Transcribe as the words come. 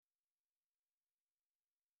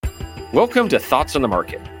Welcome to Thoughts on the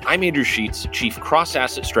Market. I'm Andrew Sheets, Chief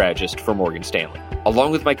Cross-Asset Strategist for Morgan Stanley.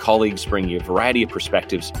 Along with my colleagues bringing a variety of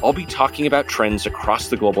perspectives, I'll be talking about trends across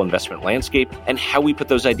the global investment landscape and how we put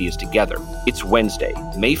those ideas together. It's Wednesday,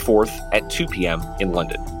 May 4th at 2 p.m. in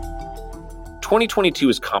London. 2022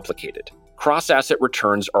 is complicated. Cross-asset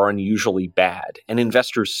returns are unusually bad, and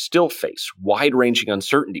investors still face wide-ranging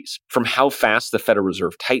uncertainties, from how fast the Federal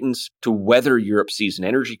Reserve tightens, to whether Europe sees an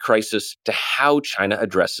energy crisis, to how China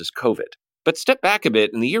addresses COVID. But step back a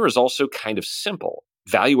bit, and the year is also kind of simple.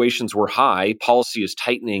 Valuations were high, policy is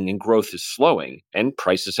tightening, and growth is slowing, and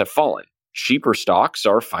prices have fallen. Cheaper stocks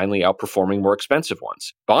are finally outperforming more expensive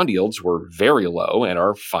ones. Bond yields were very low and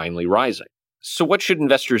are finally rising. So what should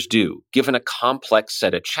investors do, given a complex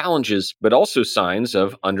set of challenges, but also signs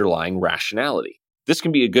of underlying rationality? This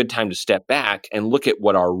can be a good time to step back and look at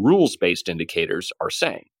what our rules-based indicators are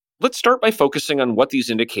saying. Let's start by focusing on what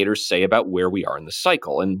these indicators say about where we are in the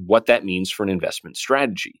cycle and what that means for an investment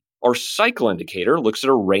strategy. Our cycle indicator looks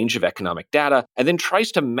at a range of economic data and then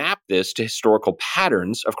tries to map this to historical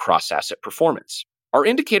patterns of cross-asset performance. Our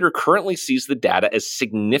indicator currently sees the data as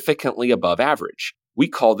significantly above average. We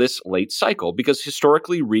call this late cycle because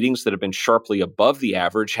historically readings that have been sharply above the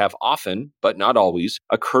average have often, but not always,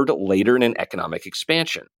 occurred later in an economic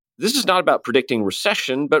expansion. This is not about predicting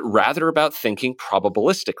recession, but rather about thinking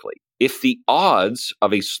probabilistically. If the odds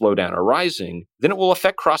of a slowdown are rising, then it will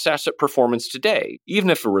affect cross-asset performance today, even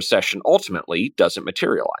if a recession ultimately doesn't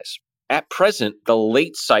materialize. At present, the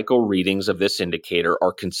late cycle readings of this indicator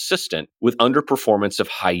are consistent with underperformance of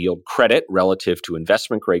high-yield credit relative to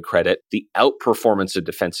investment-grade credit, the outperformance of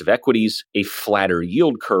defensive equities, a flatter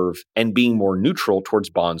yield curve, and being more neutral towards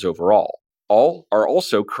bonds overall. All are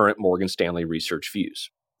also current Morgan Stanley research views.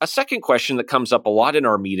 A second question that comes up a lot in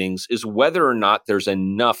our meetings is whether or not there's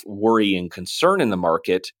enough worry and concern in the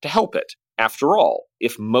market to help it. After all,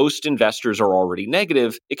 if most investors are already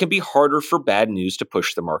negative, it can be harder for bad news to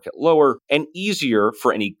push the market lower and easier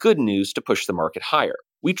for any good news to push the market higher.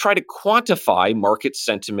 We try to quantify market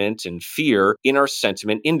sentiment and fear in our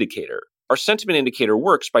sentiment indicator. Our sentiment indicator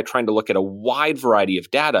works by trying to look at a wide variety of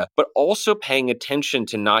data, but also paying attention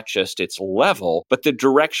to not just its level, but the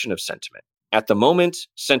direction of sentiment. At the moment,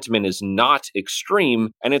 sentiment is not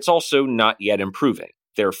extreme, and it's also not yet improving.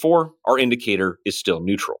 Therefore, our indicator is still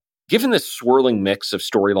neutral. Given this swirling mix of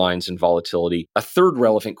storylines and volatility, a third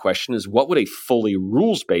relevant question is what would a fully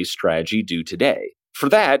rules-based strategy do today? For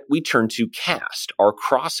that, we turn to CAST, our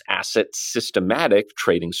cross-asset systematic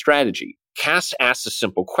trading strategy. CAST asks a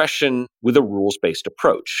simple question with a rules-based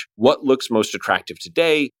approach. What looks most attractive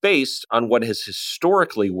today based on what has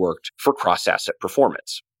historically worked for cross-asset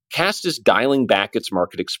performance? CAST is dialing back its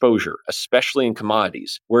market exposure, especially in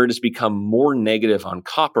commodities, where it has become more negative on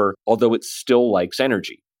copper, although it still likes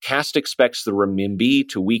energy. CAST expects the renminbi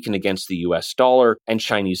to weaken against the US dollar and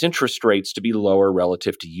Chinese interest rates to be lower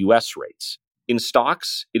relative to US rates. In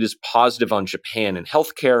stocks, it is positive on Japan and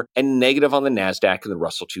healthcare and negative on the NASDAQ and the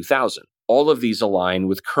Russell 2000. All of these align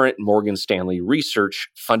with current Morgan Stanley research,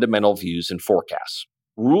 fundamental views, and forecasts.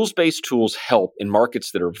 Rules-based tools help in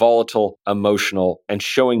markets that are volatile, emotional, and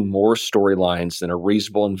showing more storylines than a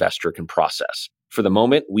reasonable investor can process. For the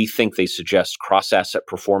moment, we think they suggest cross-asset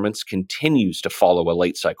performance continues to follow a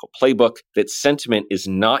late-cycle playbook, that sentiment is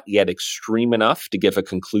not yet extreme enough to give a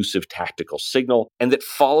conclusive tactical signal, and that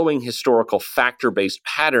following historical factor-based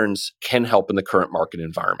patterns can help in the current market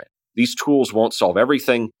environment. These tools won't solve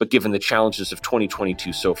everything, but given the challenges of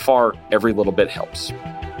 2022 so far, every little bit helps.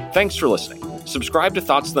 Thanks for listening. Subscribe to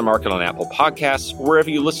Thoughts on the Market on Apple Podcasts or wherever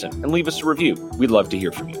you listen, and leave us a review. We'd love to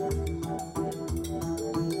hear from you.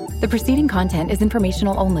 The preceding content is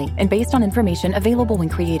informational only and based on information available when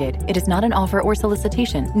created. It is not an offer or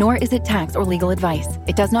solicitation, nor is it tax or legal advice.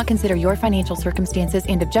 It does not consider your financial circumstances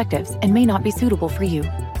and objectives and may not be suitable for you.